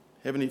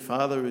Heavenly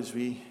Father, as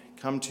we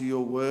come to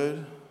your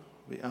word,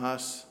 we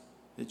ask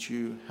that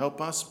you help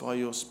us by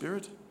your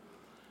Spirit,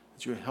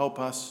 that you help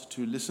us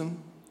to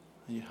listen,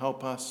 and you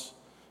help us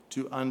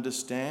to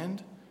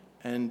understand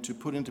and to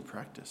put into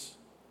practice.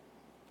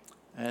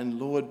 And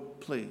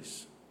Lord,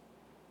 please,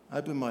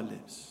 open my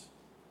lips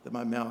that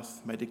my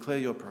mouth may declare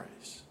your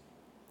praise.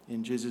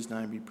 In Jesus'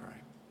 name we pray.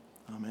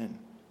 Amen.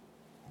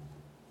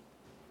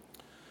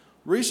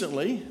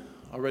 Recently,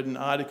 I read an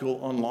article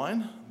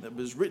online that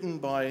was written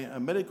by a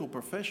medical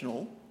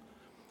professional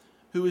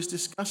who was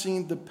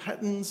discussing the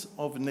patterns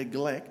of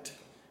neglect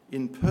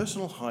in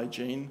personal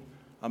hygiene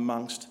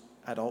amongst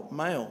adult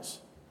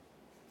males.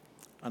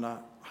 And I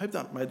hope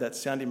that made that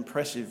sound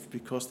impressive,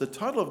 because the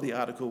title of the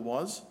article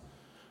was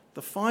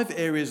 "The 5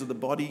 Areas of the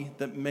Body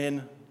That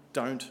Men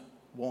Don't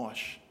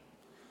Wash."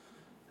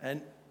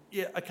 And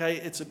yeah, okay,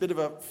 it's a bit of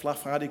a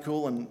fluff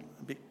article and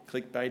a bit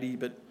clickbaity,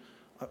 but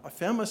I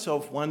found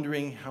myself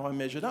wondering how I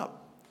measured up.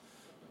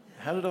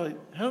 How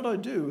did I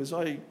do? Was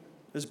I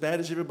as bad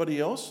as everybody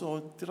else,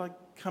 or did I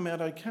come out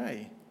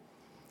okay?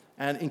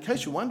 And in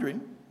case you're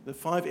wondering, the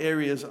 5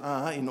 areas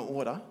are, in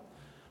order,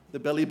 the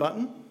belly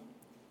button,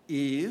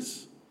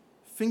 ears,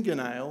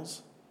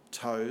 fingernails,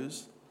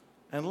 toes,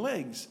 and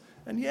legs.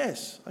 And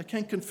yes, I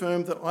can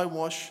confirm that I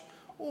wash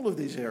all of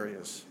these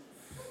areas.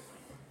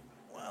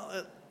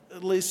 Well,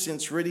 at least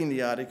since reading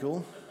the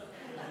article,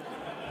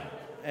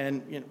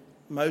 and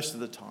most of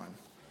the time.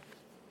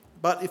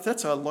 But if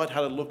that's a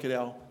lighthearted look at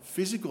our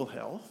physical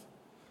health,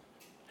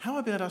 how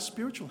about our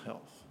spiritual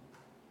health?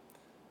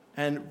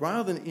 And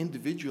rather than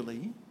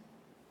individually,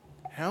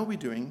 how are we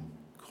doing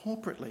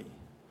corporately?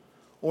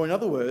 Or in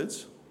other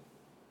words,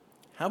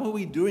 how are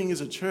we doing as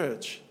a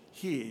church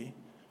here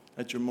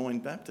at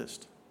Drummoyne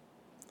Baptist?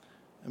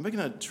 And we're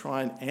going to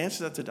try and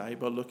answer that today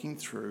by looking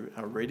through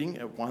our reading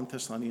at 1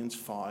 Thessalonians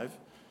 5,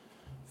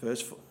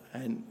 verse 4,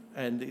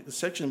 and the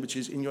section which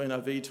is in your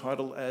NIV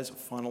titled as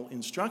Final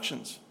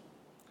Instructions.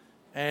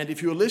 And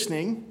if you're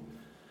listening,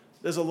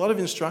 there's a lot of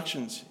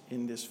instructions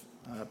in this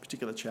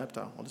particular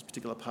chapter, or this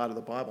particular part of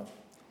the Bible.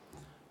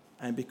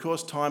 And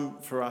because time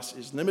for us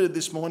is limited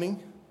this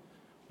morning,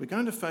 we're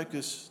going to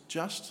focus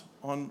just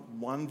on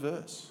one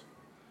verse.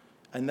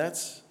 And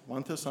that's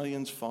 1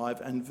 Thessalonians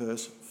 5 and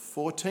verse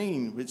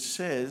 14, which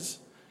says,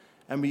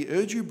 "And we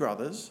urge you,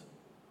 brothers,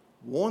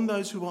 warn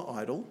those who are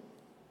idle,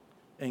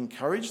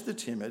 encourage the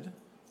timid,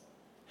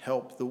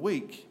 help the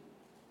weak,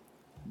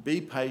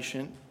 be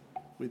patient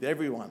with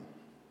everyone."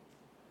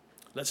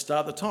 Let's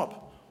start at the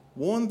top.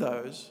 Warn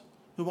those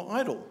who are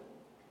idle.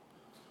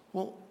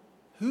 Well,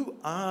 who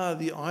are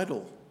the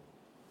idle?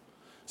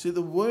 See,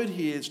 the word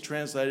here is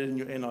translated in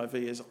your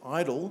NIV as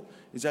idle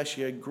is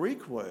actually a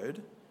Greek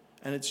word,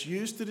 and it's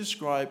used to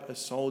describe a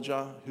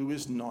soldier who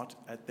is not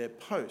at their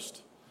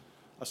post,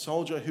 a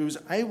soldier who is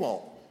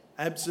AWOL,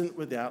 absent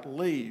without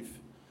leave.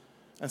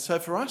 And so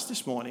for us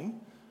this morning,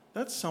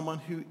 that's someone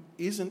who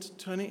isn't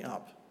turning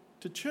up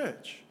to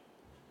church.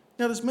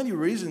 Now, there's many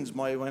reasons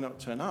why you may not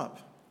turn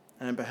up,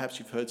 and perhaps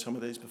you've heard some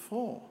of these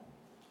before.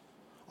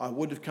 I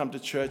would have come to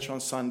church on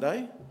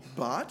Sunday,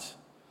 but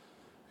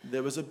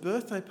there was a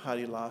birthday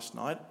party last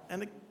night,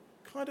 and it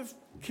kind of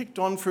kicked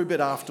on for a bit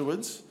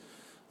afterwards.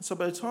 And so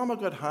by the time I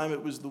got home,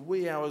 it was the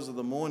wee hours of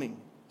the morning.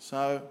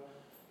 So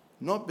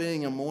not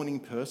being a morning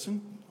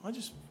person, I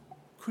just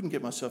couldn't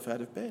get myself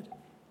out of bed.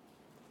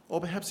 Or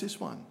perhaps this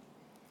one.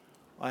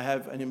 I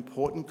have an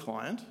important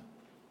client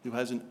who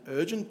has an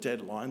urgent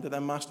deadline that they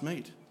must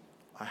meet.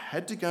 I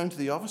had to go into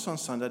the office on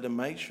Sunday to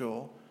make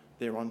sure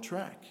they're on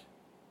track.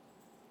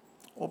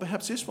 Or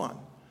perhaps this one.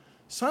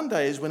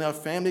 Sunday is when our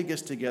family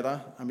gets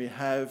together and we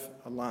have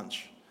a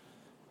lunch.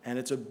 And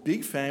it's a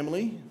big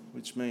family,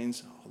 which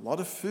means a lot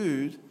of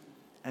food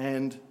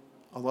and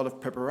a lot of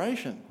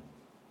preparation.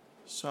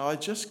 So I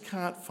just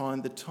can't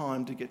find the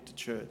time to get to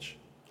church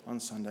on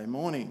Sunday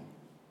morning.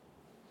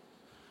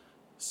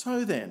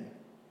 So then,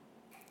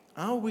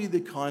 are we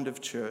the kind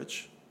of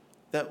church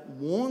that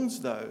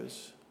warns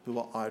those who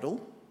are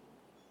idle,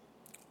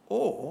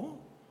 or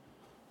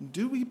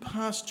do we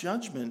pass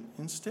judgment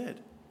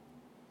instead?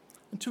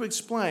 And to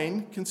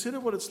explain, consider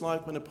what it's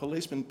like when a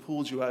policeman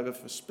pulls you over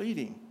for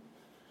speeding.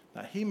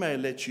 Now, he may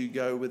let you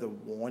go with a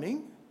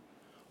warning,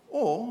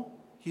 or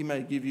he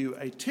may give you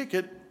a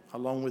ticket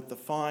along with the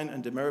fine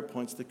and demerit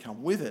points that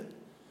come with it.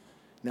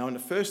 Now, in the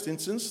first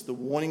instance, the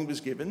warning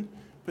was given,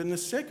 but in the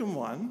second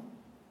one,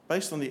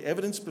 based on the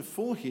evidence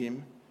before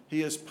him,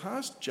 he has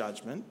passed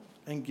judgment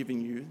and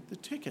given you the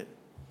ticket.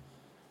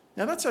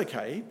 Now, that's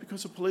okay,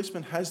 because a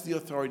policeman has the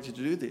authority to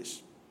do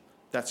this.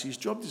 That's his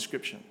job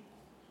description.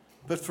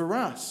 But for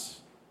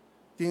us,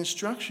 the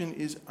instruction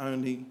is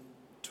only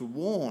to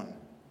warn.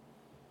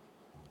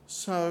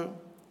 So,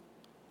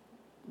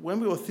 when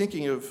we were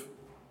thinking of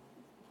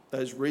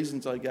those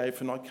reasons I gave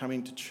for not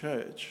coming to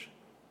church,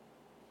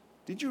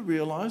 did you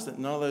realise that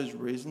none of those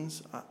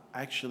reasons are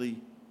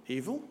actually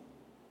evil?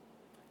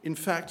 In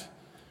fact,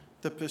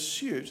 the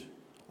pursuit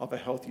of a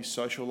healthy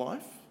social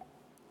life,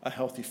 a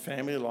healthy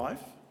family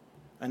life,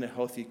 and a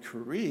healthy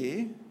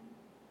career,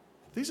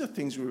 these are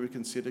things we would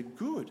consider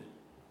good.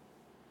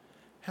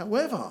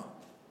 However,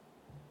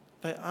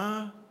 they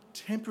are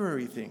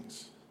temporary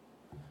things.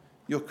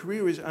 Your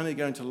career is only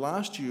going to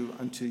last you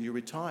until you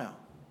retire.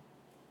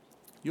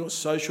 Your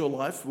social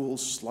life will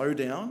slow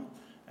down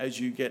as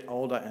you get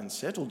older and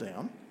settle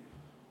down,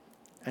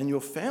 and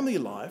your family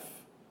life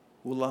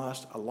will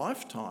last a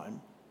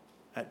lifetime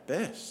at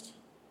best.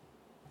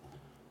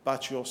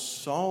 But your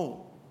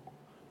soul,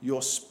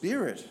 your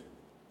spirit,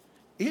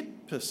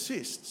 it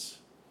persists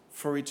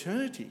for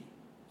eternity.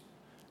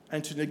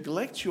 And to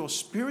neglect your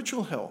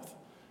spiritual health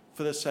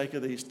for the sake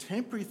of these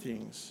temporary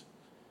things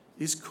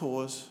is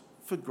cause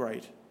for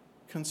great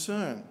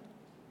concern.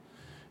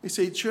 You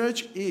see,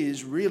 church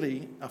is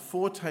really a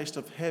foretaste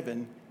of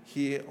heaven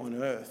here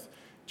on earth.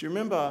 Do you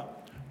remember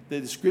the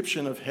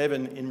description of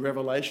heaven in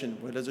Revelation,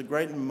 where there's a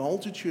great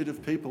multitude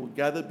of people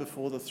gathered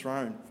before the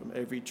throne from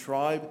every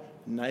tribe,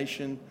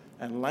 nation,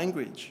 and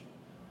language?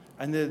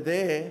 And they're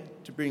there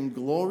to bring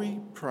glory,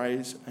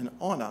 praise, and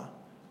honour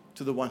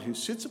to the one who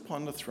sits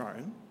upon the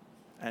throne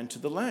and to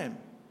the Lamb.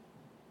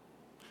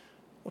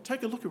 Well,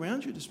 take a look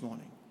around you this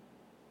morning,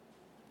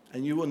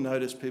 and you will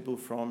notice people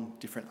from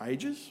different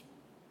ages,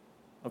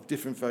 of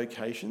different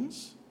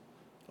vocations,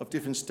 of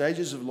different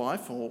stages of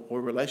life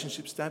or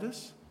relationship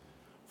status,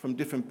 from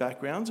different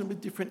backgrounds and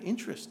with different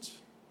interests.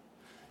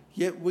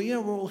 Yet we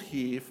are all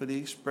here for the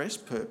express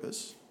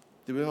purpose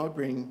that we might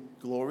bring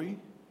glory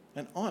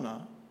and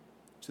honour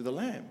to the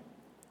Lamb,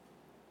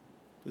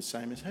 the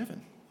same as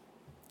heaven.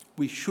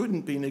 We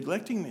shouldn't be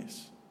neglecting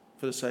this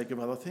for the sake of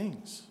other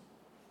things.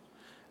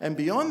 And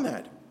beyond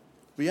that,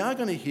 we are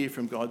going to hear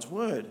from God's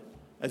word,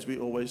 as we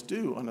always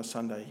do on a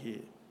Sunday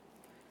here.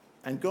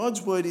 And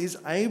God's word is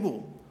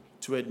able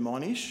to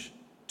admonish,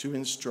 to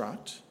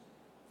instruct,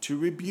 to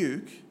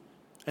rebuke,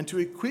 and to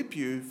equip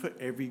you for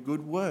every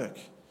good work.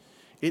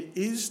 It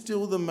is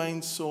still the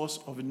main source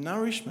of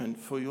nourishment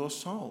for your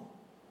soul,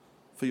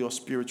 for your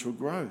spiritual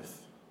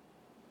growth.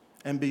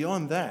 And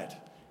beyond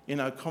that, in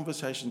our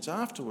conversations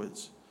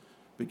afterwards,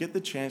 we get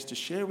the chance to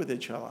share with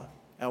each other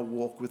our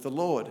walk with the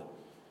Lord.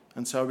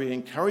 And so we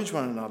encourage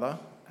one another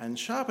and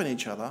sharpen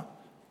each other,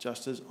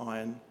 just as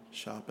iron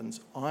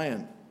sharpens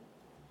iron.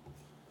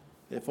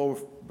 Therefore,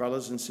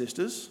 brothers and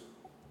sisters,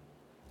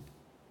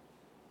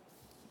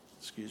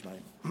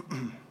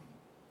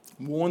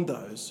 warn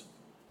those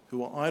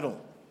who are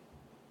idle.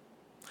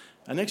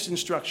 Our next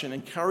instruction,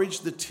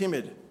 encourage the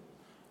timid.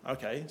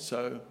 Okay,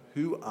 so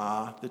who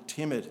are the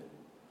timid?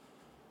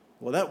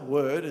 Well, that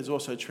word is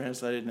also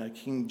translated in our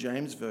King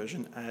James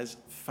Version as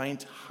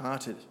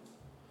faint-hearted.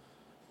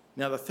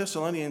 Now, the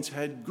Thessalonians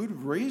had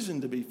good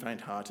reason to be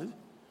faint-hearted.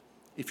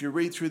 If you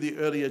read through the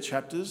earlier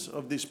chapters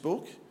of this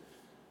book,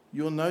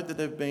 you'll note that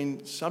they've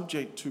been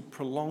subject to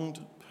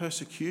prolonged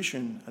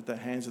persecution at the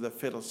hands of their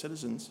fellow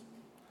citizens.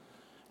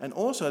 And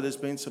also there's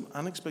been some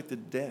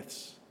unexpected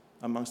deaths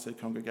amongst their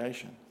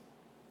congregation.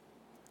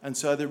 And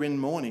so they're in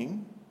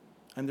mourning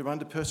and they're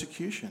under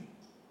persecution.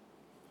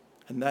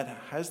 And that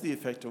has the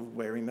effect of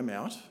wearing them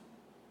out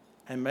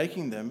and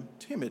making them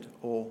timid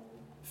or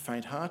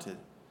faint-hearted.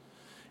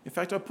 In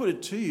fact, I put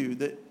it to you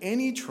that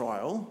any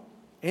trial,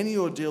 any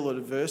ordeal or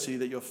adversity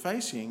that you're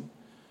facing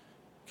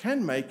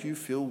can make you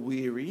feel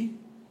weary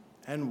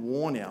and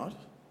worn out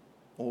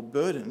or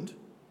burdened,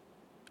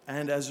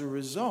 and as a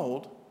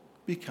result,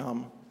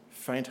 become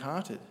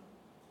faint-hearted.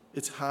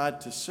 It's hard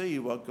to see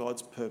what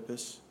God's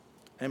purpose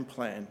and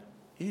plan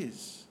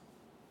is.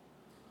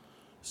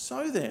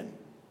 So then,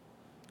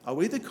 are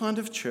we the kind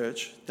of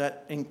church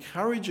that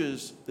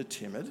encourages the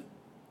timid,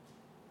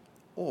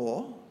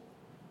 or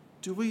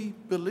do we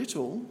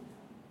belittle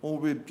or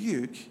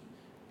rebuke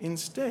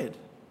instead?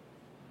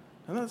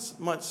 And that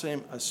might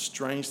seem a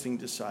strange thing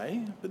to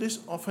say, but this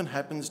often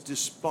happens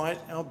despite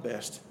our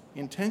best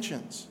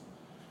intentions.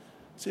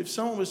 So if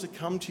someone was to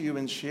come to you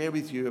and share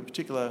with you a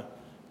particular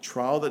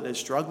trial that they're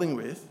struggling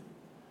with,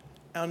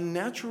 our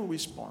natural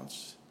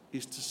response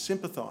is to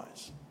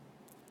sympathise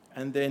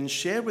and then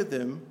share with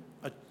them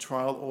a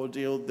trial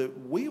ordeal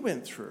that we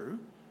went through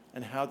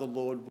and how the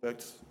Lord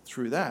worked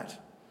through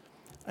that.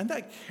 And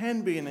that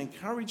can be an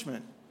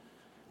encouragement,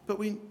 but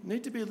we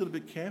need to be a little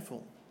bit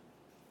careful,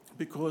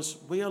 because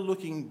we are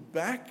looking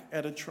back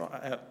at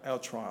our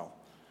trial,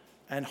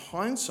 and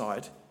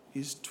hindsight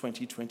is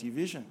 20/20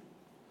 vision.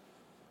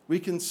 We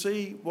can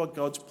see what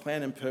God's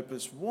plan and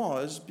purpose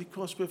was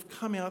because we've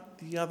come out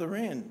the other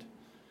end,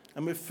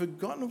 and we've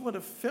forgotten what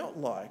it felt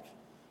like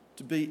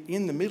to be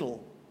in the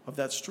middle of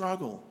that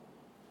struggle.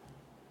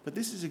 But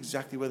this is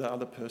exactly where the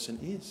other person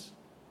is.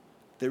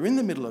 They're in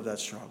the middle of that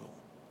struggle.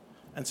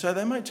 And so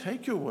they may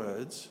take your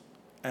words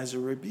as a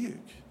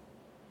rebuke,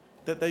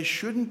 that they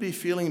shouldn't be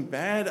feeling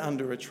bad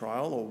under a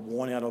trial or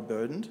worn out or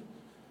burdened,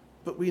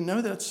 but we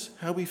know that's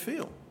how we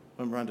feel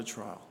when we're under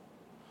trial.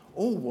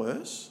 Or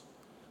worse,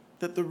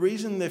 that the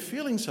reason they're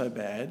feeling so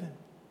bad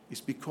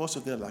is because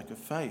of their lack of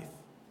faith.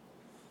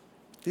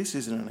 This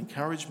isn't an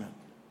encouragement.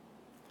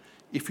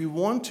 If we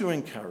want to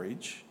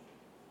encourage,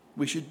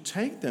 we should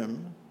take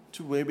them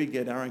to where we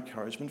get our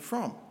encouragement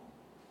from.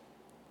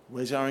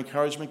 Where's our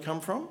encouragement come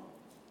from?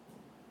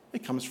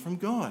 It comes from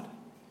God.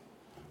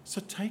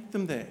 So take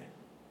them there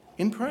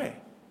in prayer,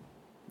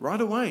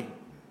 right away,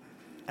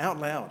 out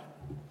loud.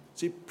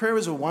 See, prayer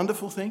is a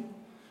wonderful thing.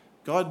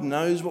 God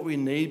knows what we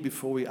need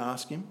before we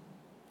ask him,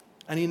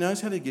 and he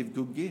knows how to give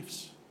good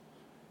gifts.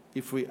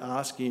 If we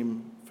ask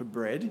him for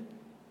bread,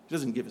 he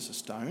doesn't give us a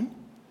stone.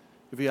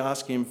 If we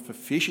ask him for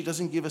fish, he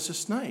doesn't give us a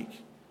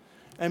snake.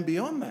 And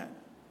beyond that,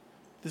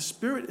 the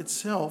Spirit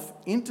itself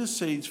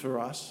intercedes for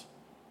us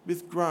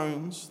with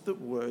groans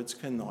that words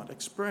cannot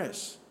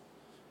express.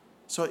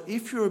 So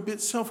if you're a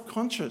bit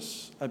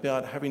self-conscious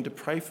about having to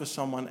pray for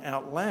someone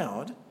out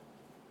loud,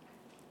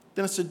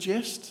 then I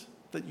suggest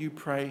that you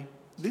pray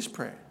this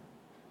prayer.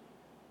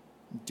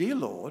 Dear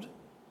Lord,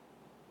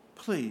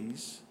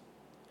 please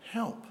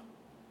help.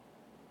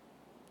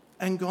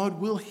 And God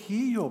will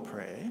hear your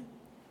prayer,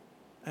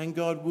 and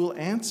God will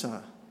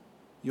answer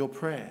your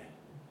prayer.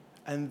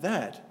 And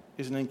that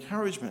is an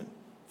encouragement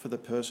for the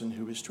person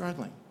who is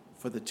struggling,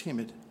 for the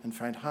timid and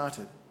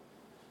faint-hearted.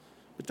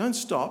 But don't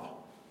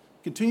stop.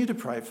 Continue to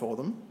pray for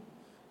them.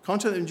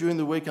 Contact them during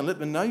the week and let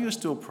them know you're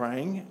still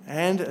praying.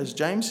 And as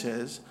James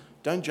says,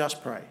 don't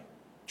just pray.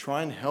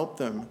 Try and help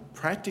them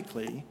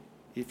practically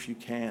if you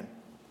can.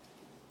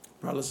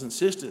 Brothers and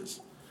sisters,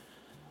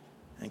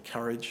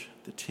 encourage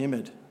the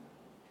timid.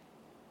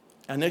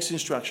 Our next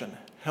instruction,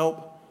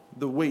 help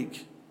the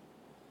weak.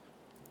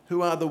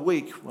 Who are the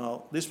weak?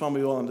 Well, this one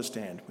we all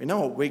understand. We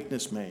know what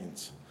weakness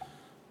means.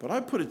 But I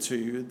put it to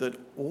you that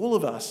all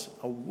of us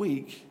are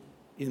weak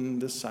in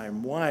the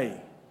same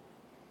way.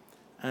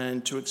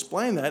 And to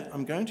explain that,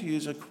 I'm going to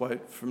use a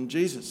quote from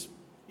Jesus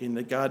in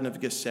the Garden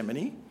of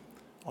Gethsemane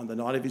on the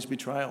night of his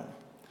betrayal.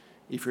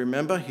 If you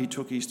remember, he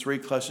took his three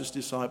closest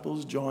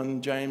disciples,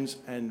 John, James,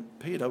 and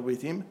Peter,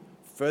 with him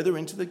further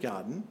into the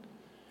garden,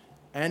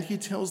 and he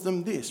tells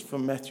them this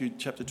from Matthew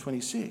chapter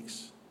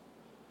 26.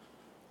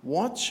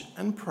 Watch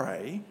and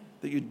pray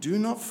that you do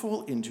not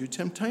fall into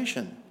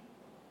temptation.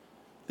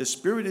 The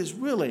spirit is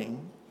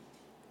willing,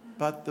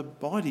 but the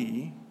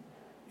body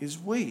is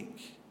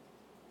weak.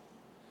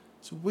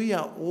 So we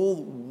are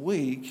all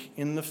weak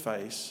in the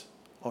face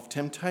of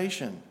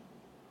temptation.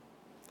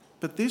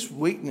 But this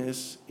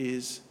weakness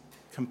is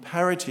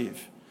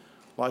comparative.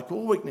 Like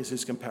all weakness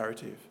is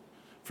comparative.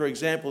 For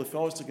example, if I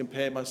was to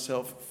compare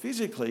myself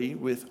physically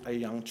with a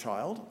young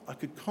child, I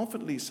could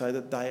confidently say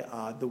that they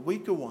are the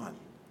weaker one.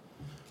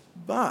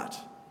 But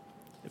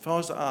if I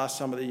was to ask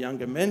some of the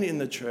younger men in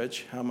the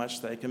church how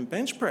much they can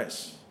bench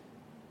press,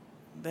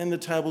 then the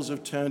tables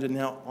have turned and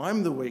now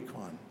I'm the weak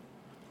one.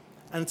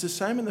 And it's the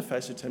same in the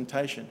face of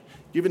temptation.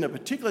 Given a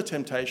particular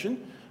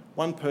temptation,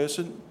 one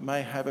person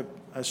may have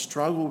a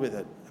struggle with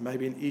it,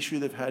 maybe an issue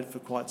they've had for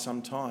quite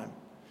some time.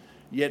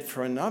 Yet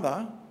for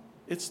another,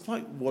 it's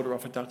like water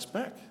off a duck's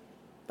back.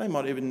 They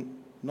might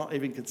not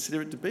even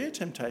consider it to be a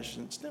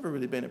temptation. It's never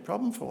really been a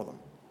problem for them.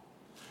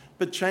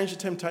 But change the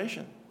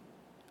temptation,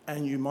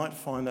 and you might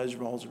find those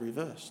roles are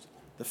reversed.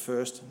 The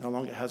first no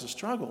longer has a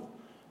struggle,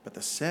 but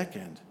the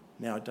second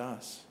now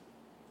does.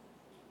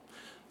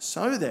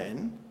 So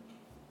then,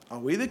 are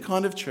we the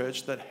kind of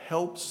church that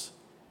helps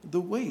the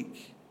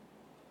weak?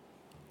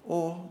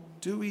 Or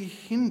do we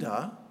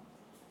hinder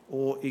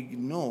or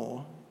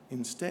ignore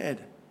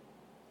instead?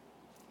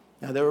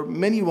 Now, there are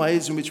many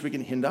ways in which we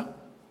can hinder,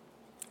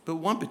 but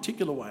one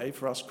particular way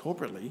for us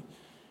corporately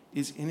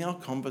is in our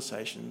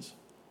conversations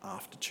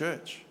after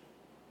church.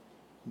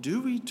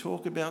 Do we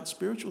talk about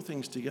spiritual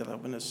things together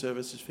when the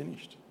service is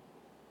finished?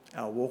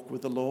 Our walk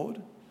with the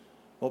Lord,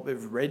 what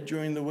we've read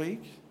during the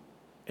week,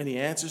 any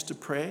answers to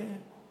prayer,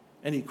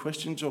 any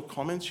questions or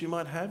comments you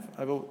might have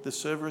over the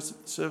service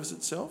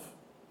itself?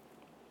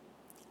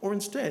 Or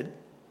instead,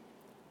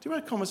 do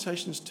our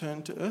conversations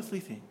turn to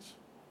earthly things?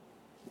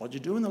 What'd you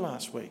do in the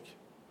last week?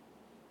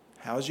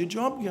 How's your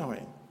job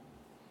going?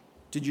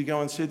 Did you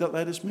go and see that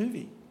latest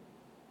movie?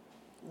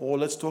 Or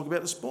let's talk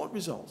about the sport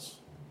results.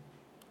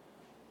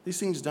 These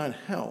things don't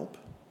help,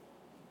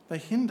 they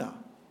hinder.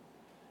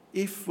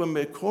 If when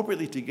we're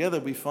corporately together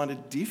we find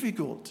it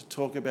difficult to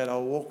talk about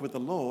our walk with the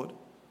Lord,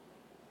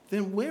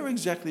 then where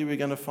exactly are we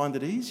going to find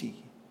it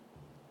easy?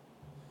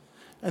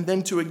 And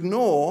then to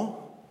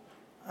ignore,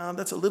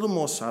 that's a little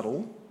more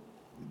subtle,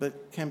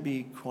 but can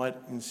be quite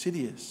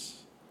insidious.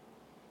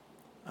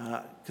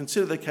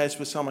 Consider the case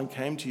where someone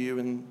came to you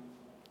and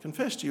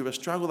confessed to you a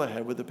struggle they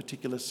had with a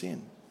particular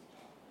sin.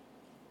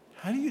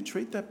 How do you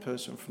treat that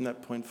person from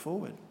that point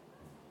forward?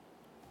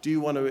 Do you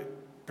want to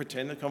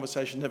pretend the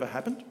conversation never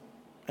happened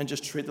and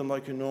just treat them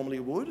like you normally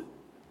would?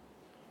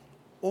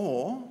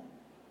 Or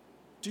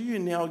do you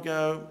now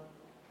go,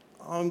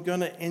 I'm going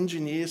to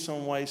engineer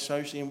some way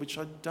socially in which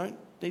I don't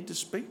need to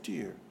speak to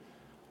you?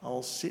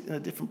 I'll sit in a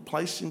different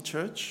place in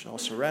church. I'll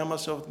surround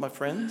myself with my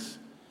friends.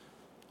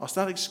 I'll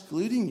start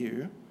excluding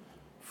you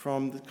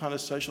from the kind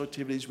of social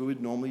activities we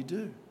would normally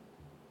do.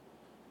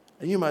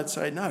 And you might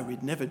say, no,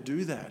 we'd never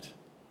do that.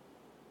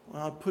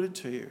 Well, I'll put it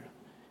to you.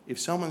 If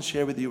someone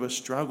shared with you a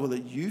struggle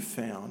that you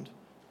found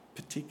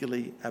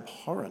particularly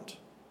abhorrent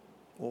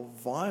or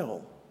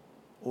vile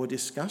or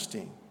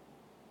disgusting,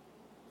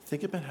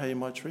 think about how you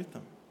might treat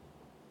them.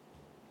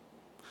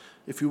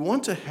 If you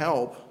want to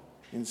help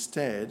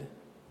instead,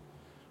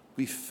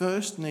 we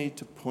first need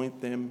to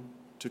point them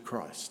to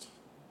Christ.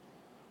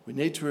 We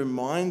need to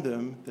remind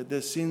them that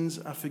their sins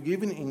are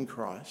forgiven in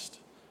Christ,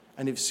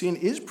 and if sin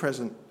is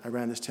present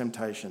around this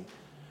temptation,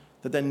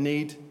 that they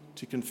need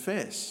to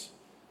confess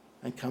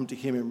and come to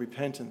him in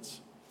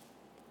repentance.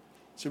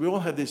 So we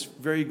all have this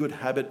very good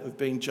habit of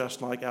being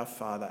just like our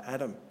father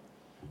Adam.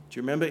 Do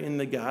you remember in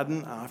the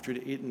garden after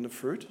he'd eaten the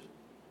fruit?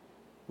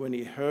 When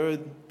he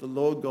heard the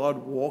Lord God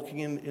walking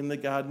in the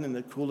garden in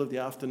the cool of the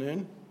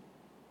afternoon?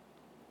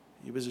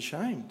 He was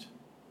ashamed.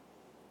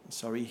 And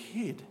so he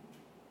hid.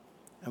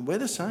 And we're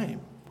the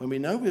same. When we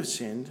know we've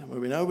sinned, when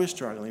we know we're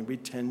struggling, we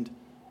tend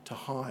to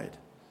hide.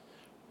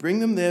 Bring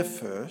them there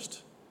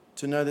first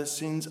to know that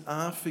sins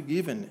are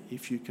forgiven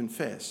if you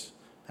confess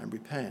and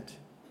repent.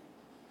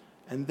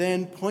 And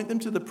then point them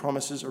to the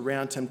promises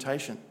around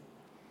temptation.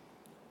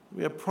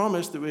 We are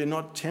promised that we are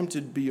not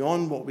tempted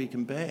beyond what we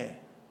can bear,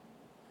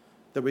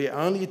 that we are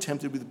only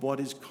tempted with what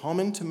is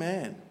common to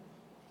man,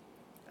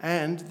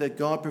 and that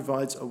God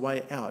provides a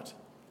way out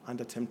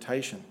under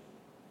temptation.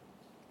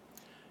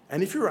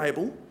 And if you're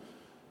able,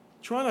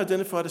 try and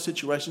identify the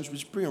situations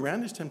which bring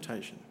around this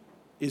temptation.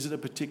 Is it a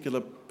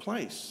particular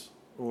place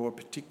or a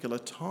particular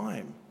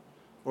time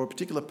or a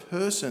particular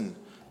person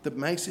that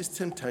makes this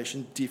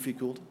temptation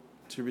difficult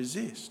to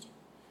resist?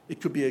 It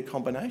could be a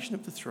combination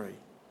of the three.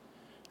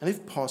 And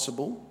if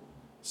possible,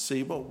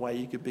 see what way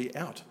you could be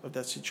out of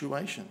that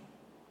situation.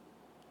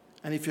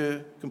 And if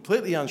you're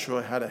completely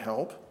unsure how to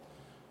help,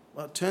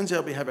 well, it turns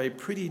out we have a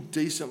pretty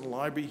decent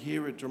library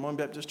here at Drummond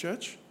Baptist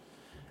Church,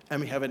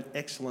 and we have an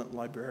excellent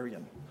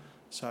librarian.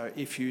 So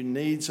if you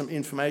need some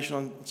information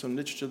on some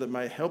literature that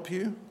may help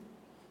you,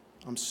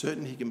 I'm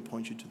certain he can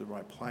point you to the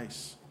right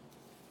place.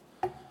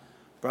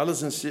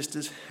 Brothers and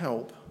sisters,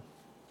 help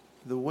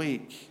the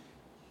weak.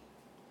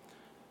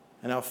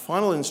 And our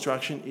final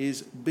instruction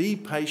is be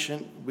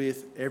patient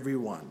with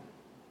everyone.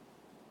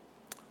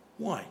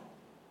 Why?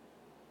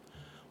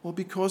 Well,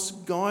 because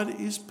God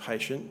is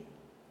patient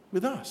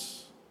with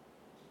us.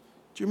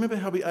 Do you remember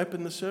how we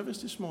opened the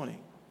service this morning?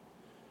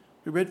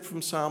 We read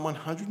from Psalm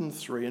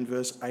 103 and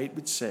verse 8,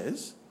 which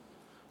says,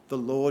 "The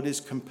Lord is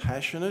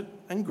compassionate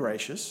and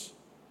gracious,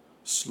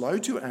 slow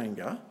to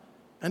anger,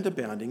 and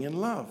abounding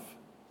in love."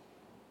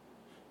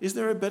 Is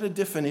there a better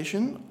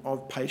definition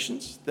of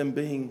patience than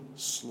being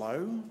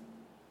slow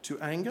to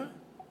anger?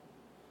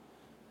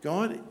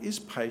 God is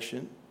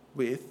patient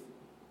with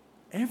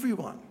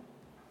everyone.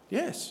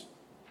 Yes,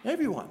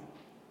 everyone.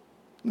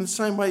 In the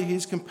same way, he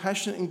is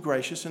compassionate and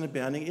gracious and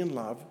abounding in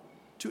love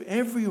to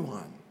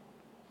everyone.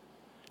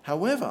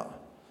 However,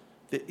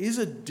 there is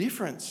a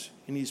difference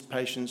in his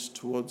patience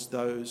towards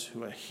those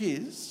who are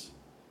his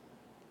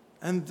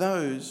and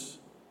those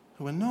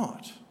who are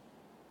not.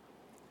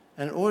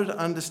 And in order to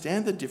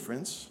understand the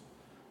difference,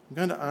 I'm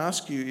going to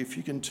ask you if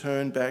you can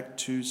turn back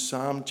to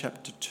Psalm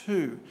chapter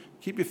 2.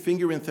 Keep your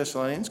finger in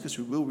Thessalonians because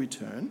we will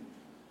return.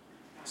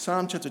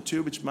 Psalm chapter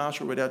 2, which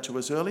Marshall read out to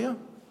us earlier.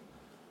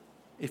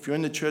 If you're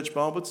in the church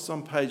Bible, it's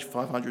on page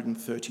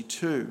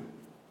 532.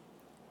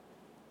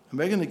 And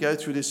we're going to go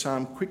through this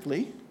psalm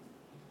quickly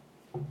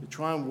to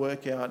try and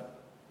work out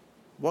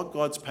what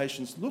God's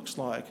patience looks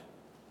like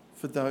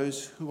for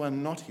those who are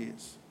not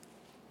his.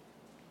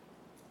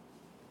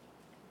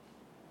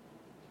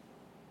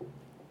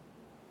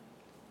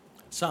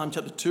 Psalm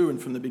chapter 2,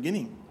 and from the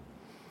beginning.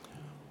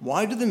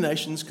 Why do the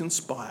nations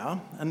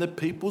conspire and the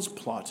peoples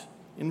plot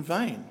in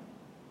vain?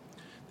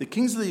 The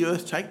kings of the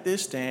earth take their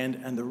stand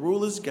and the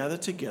rulers gather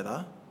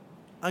together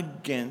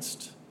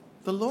against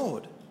the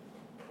Lord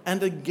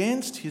and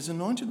against his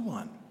anointed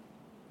one.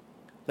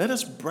 Let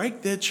us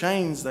break their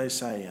chains, they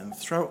say, and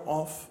throw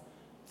off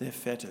their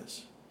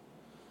fetters.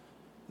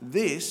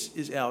 This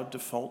is our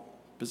default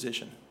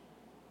position.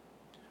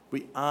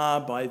 We are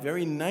by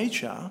very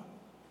nature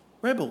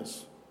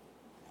rebels.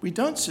 We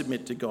don't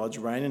submit to God's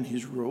reign and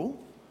his rule.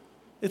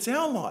 It's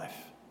our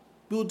life.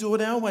 We'll do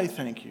it our way,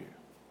 thank you.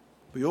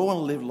 We all want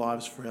to live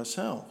lives for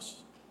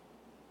ourselves.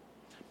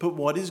 But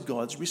what is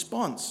God's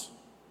response?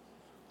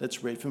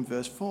 Let's read from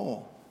verse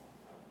 4.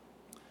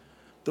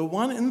 The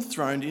one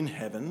enthroned in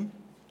heaven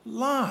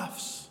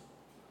laughs.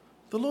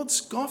 The Lord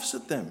scoffs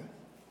at them.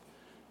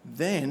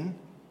 Then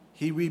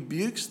he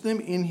rebukes them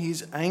in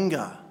his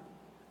anger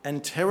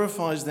and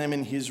terrifies them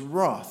in his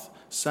wrath,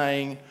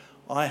 saying,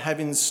 I have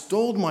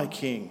installed my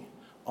king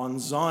on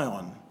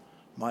Zion,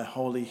 my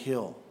holy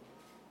hill.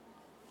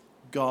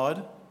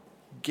 God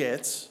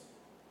gets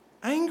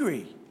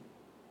angry.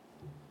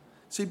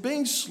 See,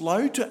 being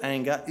slow to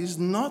anger is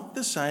not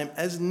the same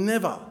as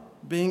never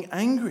being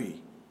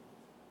angry.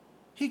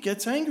 He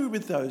gets angry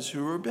with those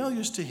who are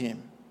rebellious to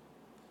him.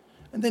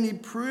 And then he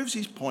proves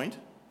his point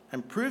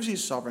and proves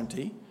his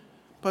sovereignty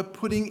by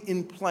putting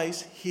in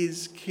place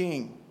his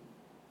king.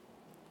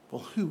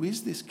 Well, who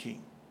is this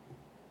king?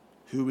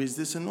 Who is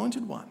this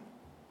anointed one?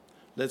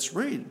 Let's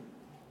read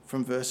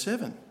from verse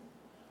 7.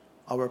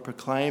 I will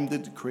proclaim the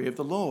decree of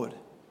the Lord.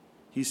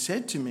 He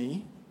said to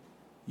me,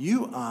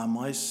 you are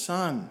my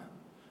son.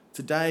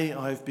 Today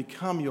I have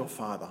become your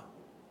father.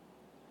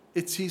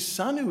 It's his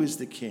son who is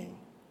the king.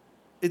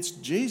 It's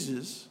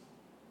Jesus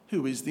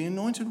who is the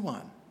Anointed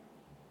One.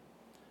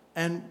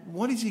 And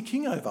what is he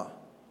king over?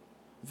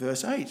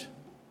 Verse 8,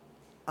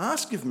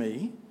 ask of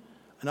me,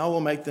 and I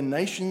will make the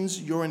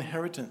nations your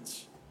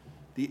inheritance,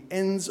 the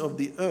ends of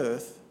the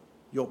earth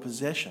your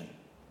possession.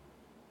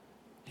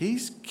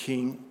 He's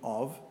king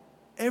of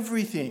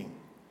everything.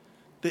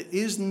 There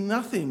is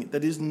nothing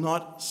that is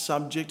not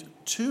subject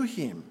to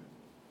him.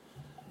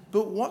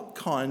 But what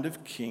kind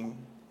of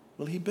king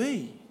will he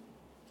be?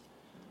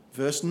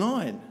 Verse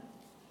 9,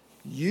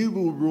 you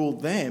will rule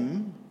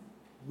them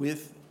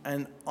with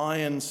an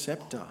iron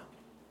scepter.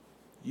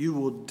 You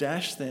will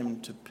dash them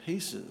to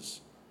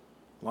pieces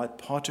like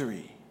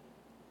pottery.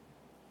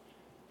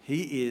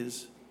 He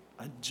is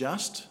a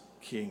just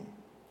king,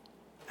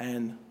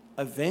 an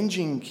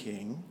avenging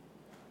king,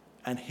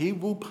 and he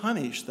will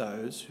punish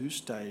those who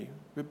stay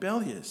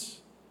rebellious.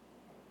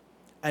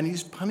 And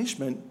his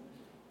punishment,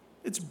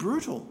 it's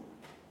brutal.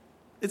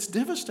 It's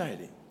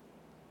devastating.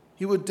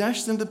 He will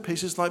dash them to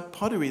pieces like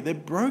pottery. They're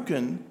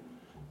broken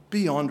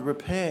beyond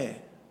repair.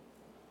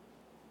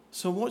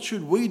 So what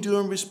should we do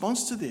in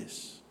response to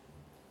this?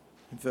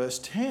 In verse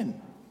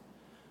 10,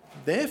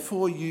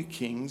 therefore you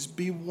kings,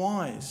 be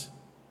wise.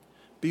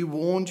 Be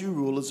warned, you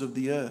rulers of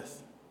the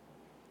earth.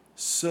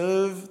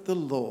 Serve the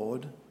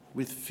Lord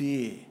with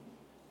fear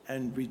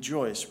and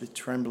rejoice with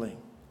trembling.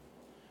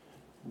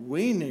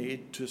 We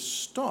need to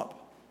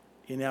stop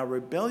in our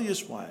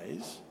rebellious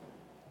ways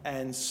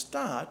and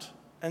start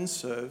and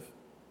serve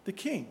the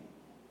King.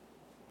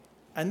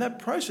 And that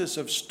process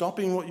of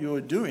stopping what you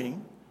are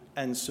doing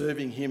and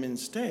serving him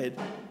instead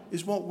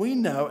is what we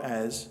know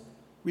as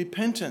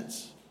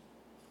repentance.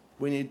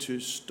 We need to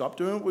stop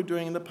doing what we're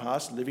doing in the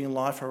past, living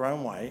life our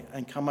own way,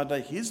 and come under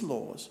his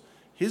laws,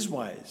 his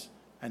ways,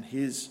 and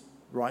his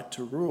right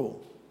to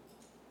rule.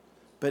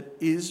 But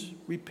is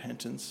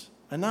repentance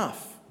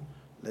enough?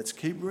 Let's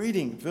keep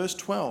reading. Verse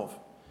 12.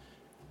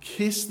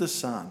 Kiss the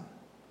Son,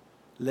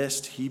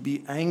 lest he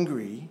be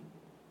angry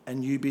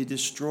and you be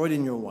destroyed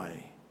in your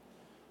way,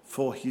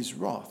 for his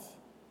wrath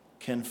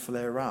can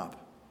flare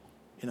up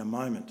in a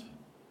moment.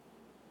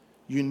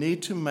 You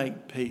need to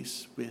make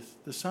peace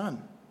with the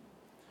Son.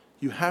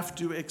 You have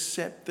to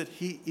accept that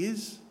he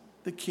is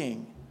the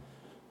King,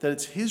 that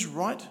it's his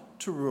right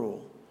to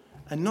rule,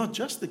 and not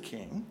just the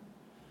King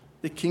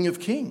of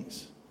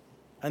Kings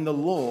and the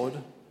Lord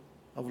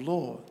of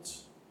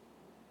Lords.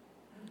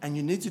 And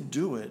you need to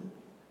do it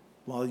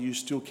while you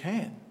still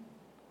can,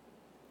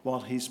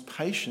 while his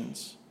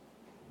patience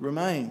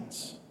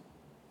remains.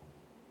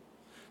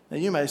 Now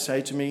you may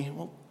say to me,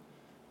 well,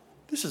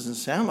 this doesn't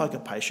sound like a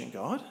patient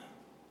God,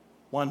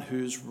 one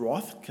whose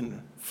wrath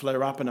can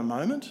flare up in a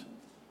moment,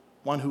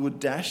 one who would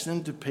dash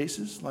them to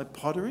pieces like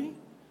pottery,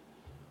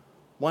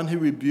 one who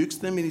rebukes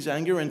them in his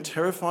anger and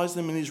terrifies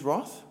them in his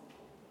wrath.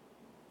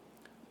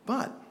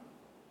 But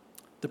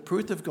the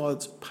proof of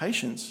God's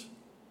patience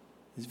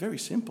is very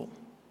simple.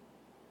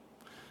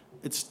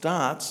 It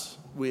starts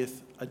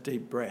with a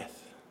deep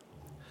breath.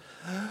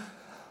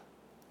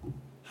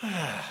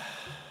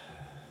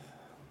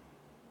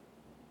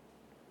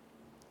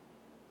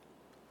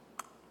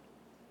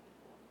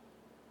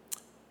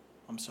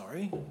 I'm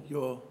sorry,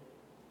 you're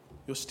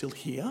still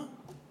here?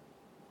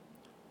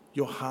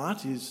 Your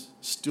heart is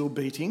still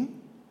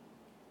beating?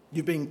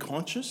 You've been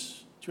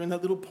conscious during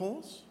that little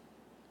pause?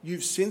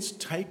 You've since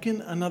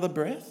taken another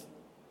breath?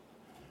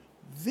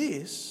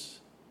 This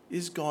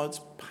is God's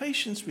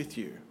patience with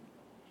you.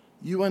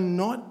 You are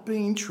not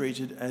being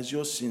treated as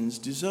your sins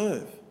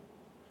deserve,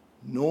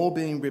 nor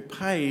being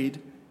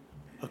repaid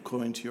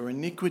according to your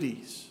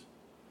iniquities.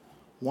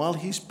 While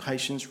his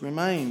patience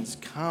remains,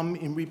 come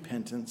in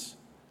repentance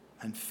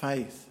and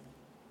faith.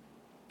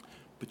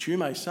 But you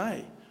may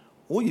say,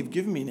 all you've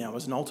given me now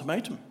is an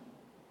ultimatum.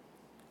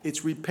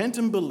 It's repent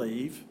and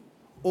believe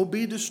or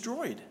be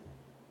destroyed.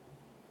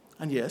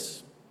 And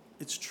yes,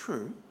 it's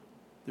true.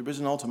 There is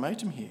an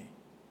ultimatum here.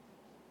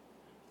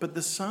 But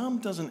the psalm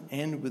doesn't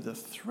end with a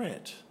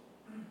threat,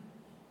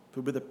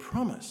 but with a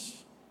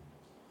promise.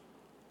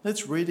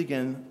 Let's read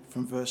again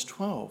from verse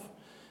 12.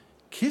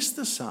 Kiss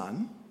the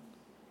Son,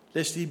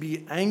 lest he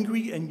be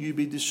angry and you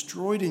be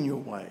destroyed in your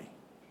way,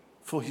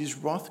 for his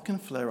wrath can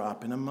flare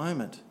up in a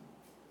moment.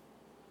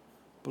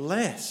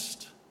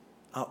 Blessed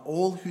are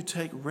all who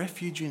take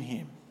refuge in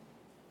him.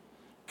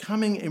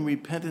 Coming in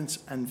repentance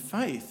and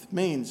faith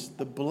means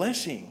the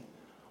blessing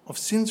of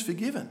sins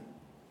forgiven,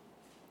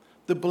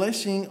 the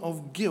blessing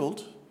of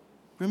guilt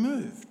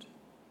removed,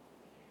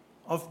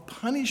 of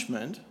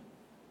punishment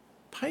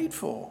paid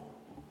for,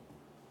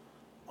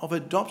 of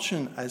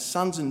adoption as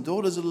sons and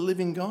daughters of the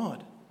living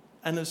God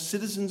and as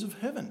citizens of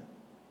heaven,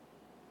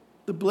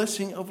 the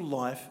blessing of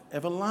life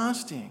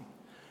everlasting,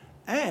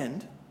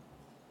 and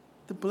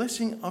the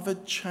blessing of a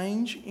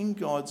change in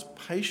God's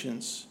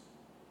patience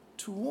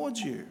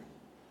towards you,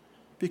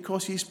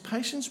 because his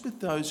patience with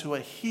those who are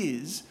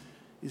his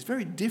is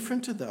very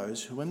different to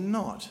those who are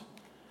not.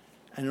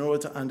 And in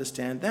order to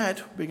understand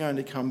that, we're going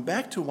to come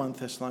back to 1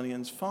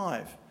 Thessalonians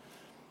 5.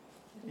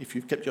 If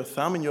you've kept your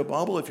thumb in your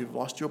Bible, if you've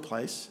lost your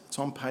place, it's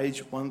on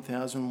page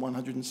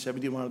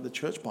 1171 of the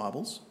Church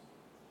Bibles.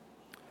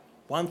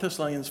 1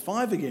 Thessalonians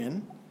 5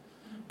 again,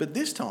 but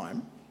this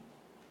time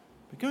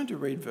we're going to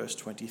read verse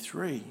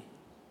 23,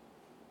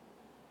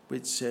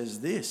 which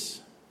says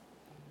this: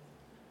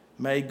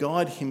 "May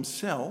God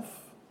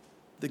himself,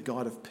 the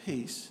God of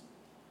peace,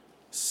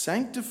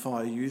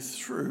 sanctify you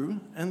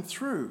through and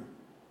through.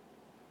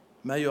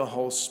 May your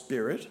whole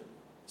spirit,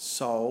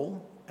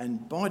 soul,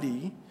 and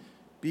body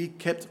be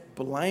kept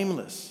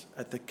blameless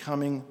at the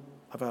coming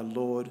of our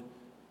Lord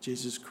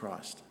Jesus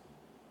Christ."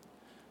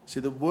 See,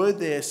 the word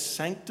there,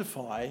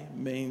 sanctify,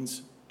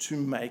 means to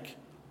make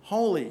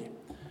holy.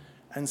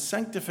 And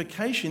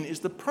sanctification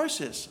is the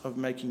process of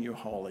making you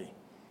holy.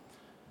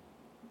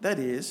 That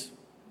is,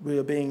 we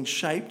are being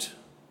shaped,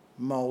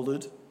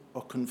 moulded,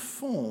 or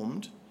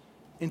conformed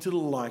into the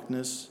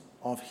likeness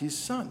of his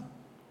Son,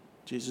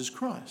 Jesus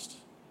Christ.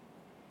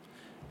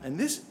 And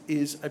this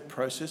is a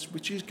process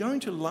which is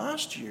going to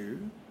last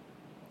you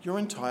your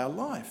entire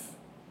life.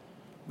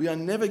 We are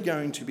never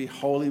going to be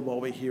holy while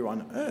we're here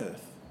on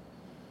earth,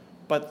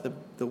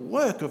 but the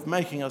work of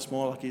making us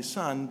more like his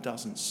Son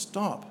doesn't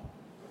stop.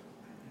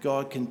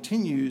 God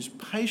continues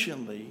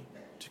patiently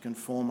to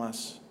conform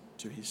us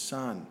to his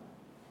Son.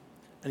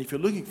 And if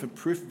you're looking for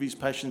proof of his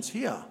patience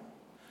here,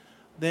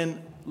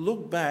 then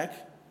look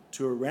back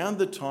to around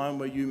the time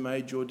where you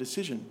made your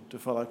decision to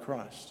follow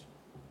Christ,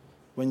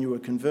 when you were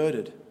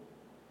converted.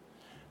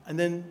 And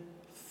then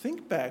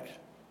think back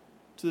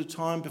to the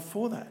time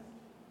before that,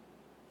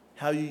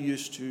 how you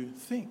used to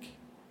think,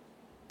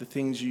 the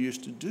things you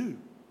used to do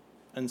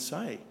and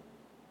say,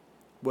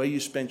 where you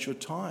spent your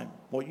time,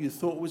 what you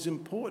thought was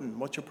important,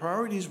 what your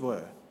priorities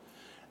were,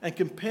 and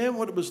compare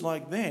what it was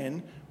like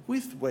then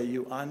with where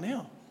you are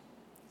now.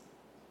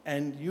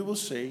 And you will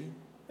see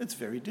it's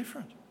very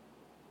different.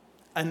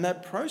 And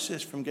that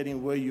process from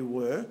getting where you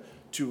were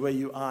to where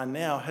you are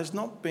now has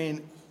not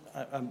been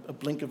a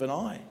blink of an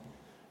eye.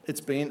 It's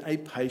been a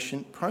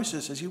patient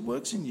process as he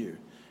works in you.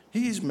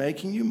 He is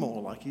making you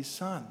more like his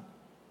Son.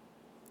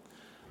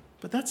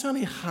 But that's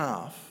only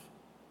half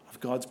of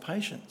God's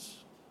patience.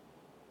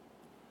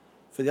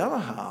 For the other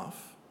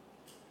half,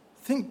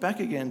 think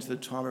back again to the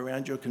time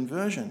around your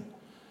conversion.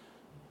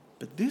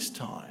 But this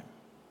time,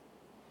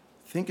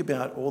 think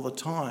about all the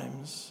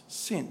times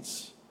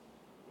since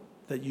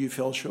that you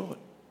fell short.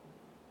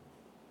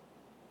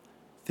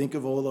 Think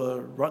of all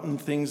the rotten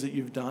things that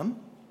you've done,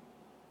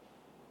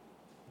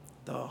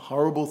 the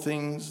horrible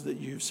things that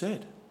you've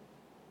said,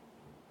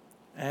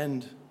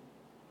 and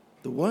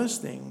the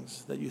worst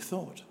things that you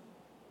thought.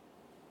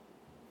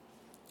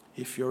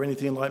 If you're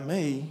anything like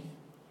me,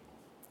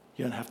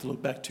 you don't have to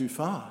look back too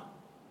far.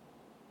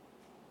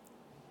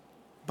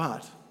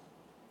 But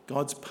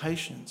God's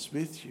patience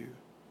with you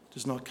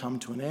does not come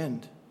to an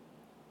end.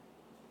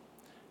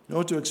 In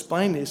order to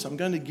explain this, I'm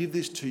going to give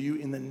this to you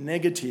in the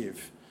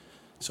negative.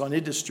 So I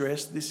need to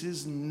stress this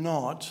is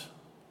not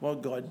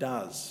what God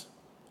does.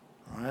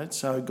 All right?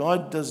 So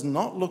God does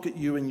not look at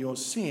you and your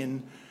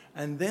sin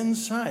and then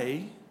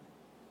say,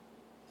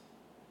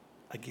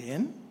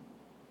 "Again?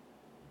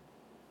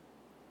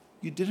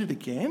 You did it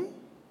again?"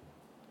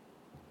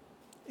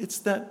 It's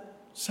that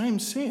same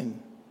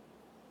sin,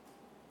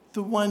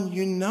 the one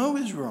you know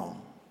is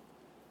wrong.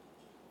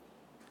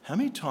 How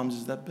many times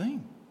has that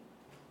been?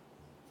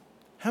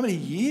 How many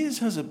years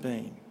has it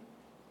been?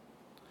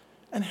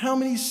 And how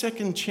many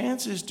second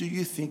chances do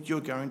you think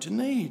you're going to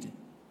need?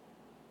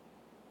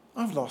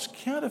 I've lost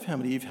count of how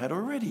many you've had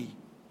already.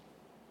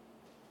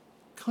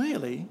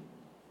 Clearly,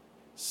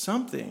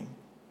 something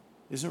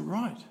isn't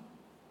right.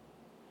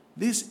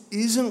 This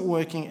isn't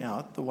working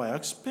out the way I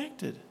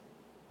expected.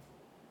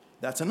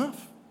 That's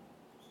enough.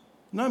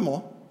 No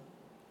more.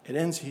 It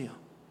ends here.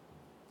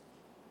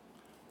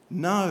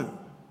 No.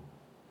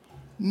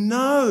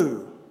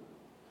 No.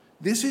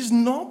 This is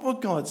not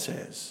what God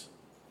says.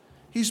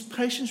 His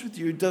patience with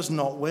you does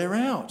not wear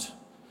out.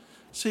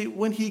 See,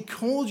 when he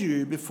called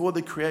you before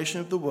the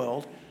creation of the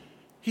world,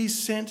 he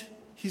sent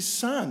his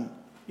Son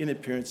in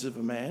appearance of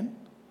a man,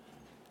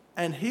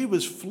 and he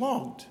was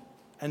flogged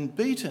and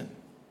beaten,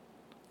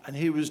 and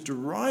he was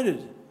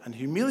derided and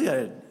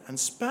humiliated and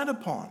spat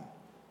upon.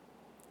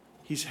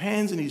 His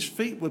hands and his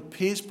feet were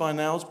pierced by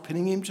nails,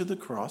 pinning him to the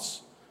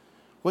cross,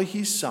 where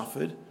he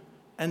suffered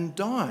and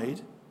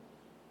died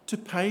to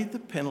pay the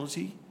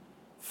penalty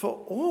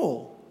for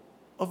all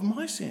of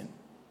my sin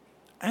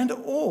and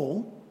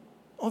all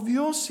of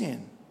your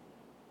sin.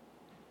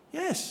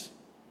 Yes,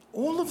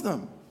 all of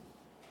them.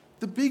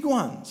 The big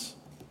ones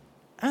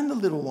and the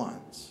little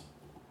ones.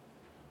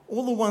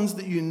 All the ones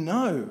that you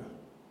know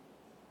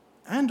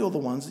and all the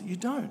ones that you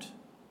don't.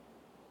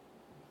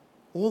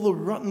 All the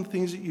rotten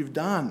things that you've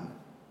done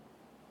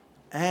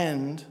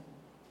and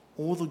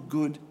all the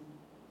good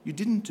you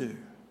didn't do.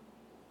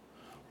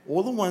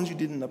 All the ones you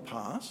did in the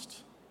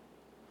past,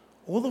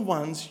 all the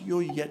ones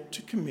you're yet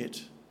to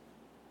commit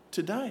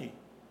today,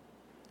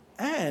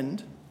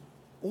 and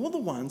all the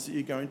ones that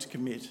you're going to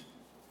commit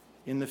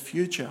in the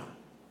future.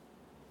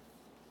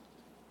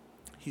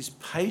 His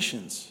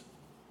patience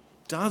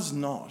does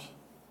not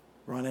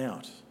run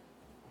out.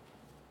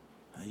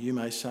 Now, you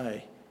may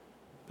say,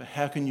 but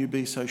how can you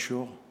be so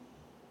sure?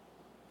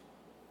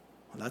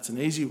 that's an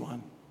easy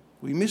one.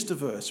 We missed a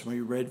verse when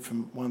we read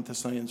from 1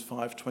 Thessalonians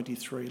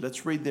 5:23.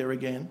 Let's read there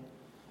again.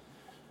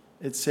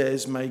 It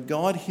says, "May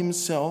God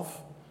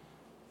himself,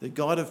 the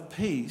God of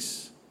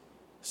peace,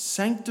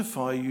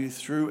 sanctify you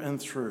through and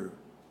through.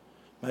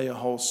 May your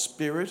whole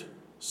spirit,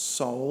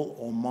 soul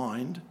or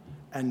mind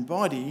and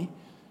body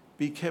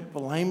be kept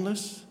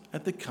blameless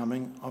at the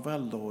coming of our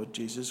Lord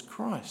Jesus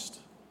Christ.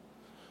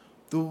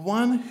 The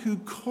one who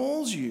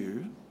calls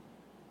you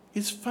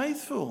is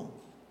faithful,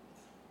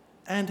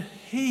 and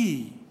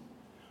he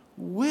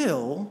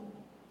will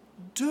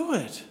do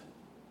it."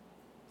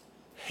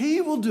 He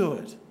will do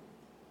it.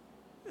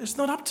 It's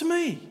not up to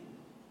me.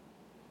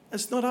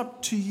 It's not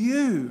up to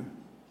you.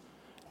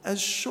 As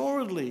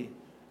assuredly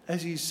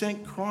as he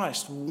sent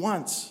Christ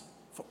once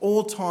for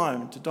all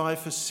time to die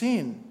for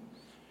sin,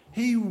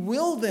 he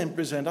will then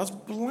present us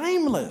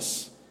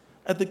blameless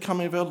at the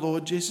coming of our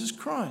Lord Jesus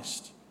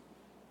Christ.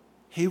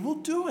 He will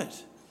do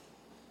it.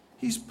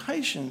 His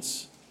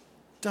patience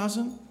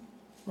doesn't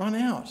run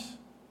out.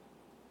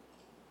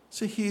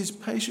 So he is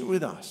patient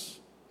with us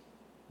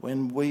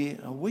when we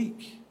are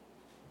weak.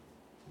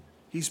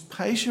 He's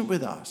patient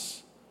with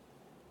us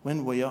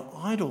when we are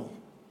idle.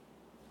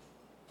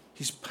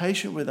 He's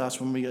patient with us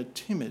when we are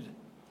timid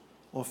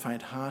or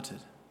faint-hearted.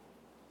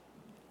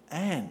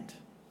 And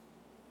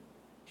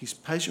he's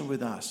patient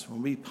with us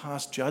when we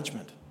pass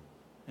judgment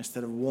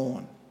instead of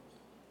warn.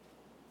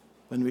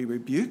 When we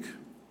rebuke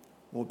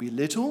or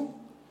belittle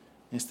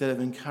instead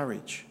of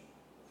encourage.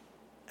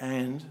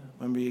 And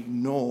when we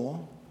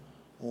ignore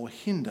or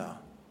hinder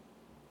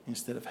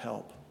instead of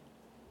help.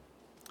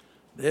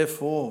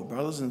 Therefore,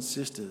 brothers and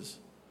sisters,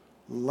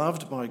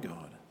 loved by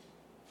God,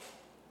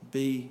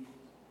 be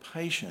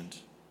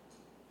patient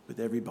with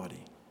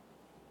everybody.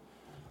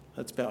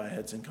 Let's bow our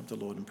heads and come to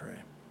the Lord in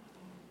prayer.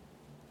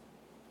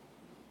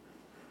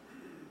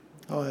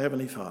 Oh,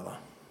 Heavenly Father,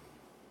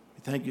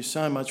 we thank you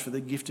so much for the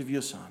gift of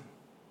your Son,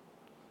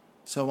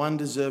 so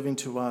undeserving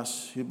to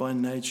us who by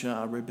nature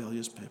are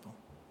rebellious people.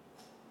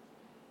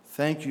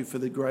 Thank you for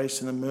the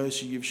grace and the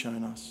mercy you've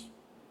shown us.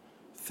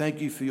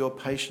 Thank you for your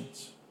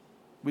patience,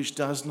 which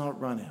does not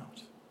run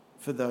out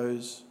for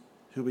those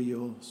who are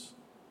yours.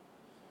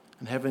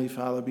 And Heavenly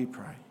Father, we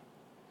pray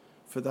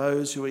for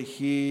those who are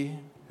here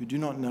who do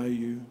not know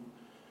you,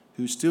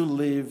 who still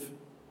live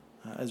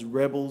as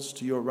rebels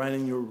to your reign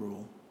and your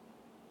rule.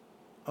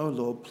 Oh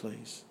Lord,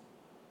 please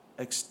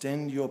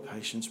extend your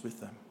patience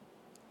with them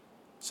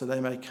so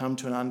they may come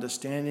to an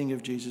understanding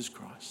of Jesus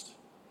Christ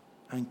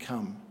and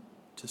come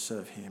to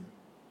serve him.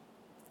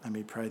 And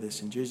we pray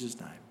this in Jesus'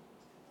 name.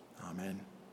 Amen.